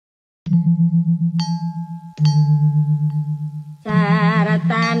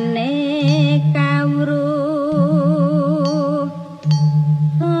Saratane kawruh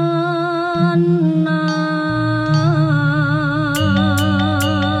ana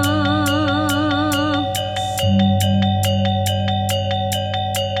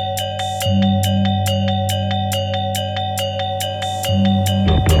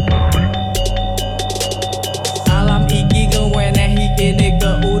alam iki ngewenehi kene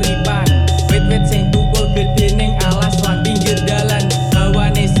keuripan. Wit-wit sing tukul gedhe ning alas lan pinggir dalan,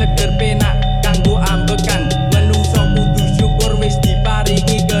 hawane seger penak kanggo ambekan. Menungso kudu syukur wis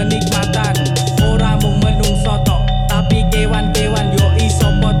diparingi kenikmatan. Ora mung menungso tok, tapi kewan-kewan yo iso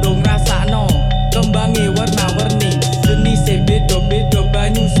padha ngrasakno. Kembange warna-warni, jenise beda-beda,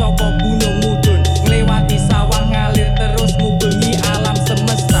 banyu saka gunung mudhun nglewati sawah ngalir terus ngubengi alam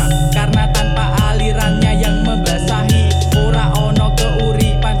semesta. Karena tanpa alirannya yang membasahi, ora ono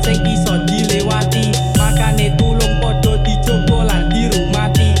keuripan sing iso dilewati. Makane tulung padha dijogo lan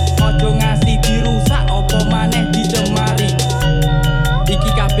dirumati, aja ngasih dirusak apa maneh dicemari. Iki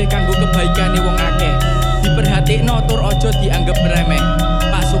kabeh kanggo kebaikane wong akeh, diperhatikno tur aja dianggep remeh.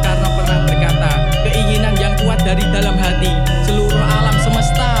 Pak Soekarno pernah berkata, keinginan yang kuat dari dalam hati, seluruh alam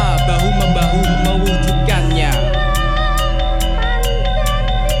semesta bahu-membahu mewujudkannya.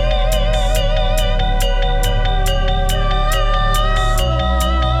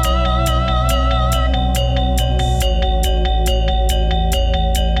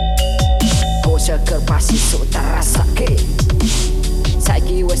 Seger pasti sok terasake.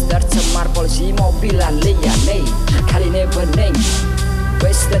 Saiki wis tercemar polusi mobil lan liyane. Kaline bening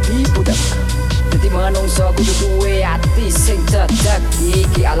wis dadi budak. Dadi manungsa kudu duwe ati sing cedhak.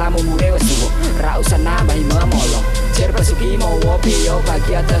 Iki alam umure wis tuwa, ra usah nambahi memolo. Jer pesugi mawa piye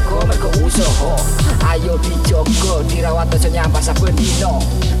bagi ateko mergo usaha. Ayo dijogo dirawat aja nyampah saben dino.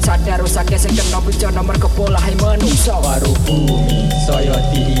 Sadar rusake sing kena bencana mergo polahe manungsa. Karo bumi saya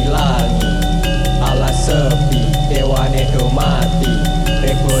diilangi, alas sepi, kewane do mati.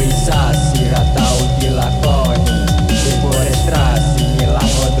 Egoisasi ra tau dilakoni, deforestasi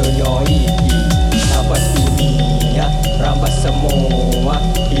ngilang donya iki. Nafas dunia rampas semua,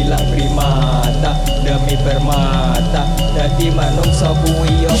 hilang primata demi permata. Dadi manungsa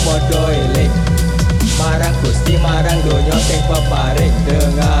kuwi yo padha elek marang Gusti, marang donya sing peparing.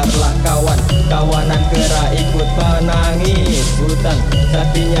 Dengarlah kawan, kawanan kera ikut menangis. Hutan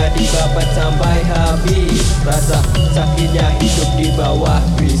saktinya dibabat sampai habis. Rasa sakitnya hidup di bawah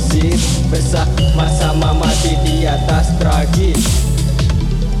krisis, besar masa mati di atas tragis.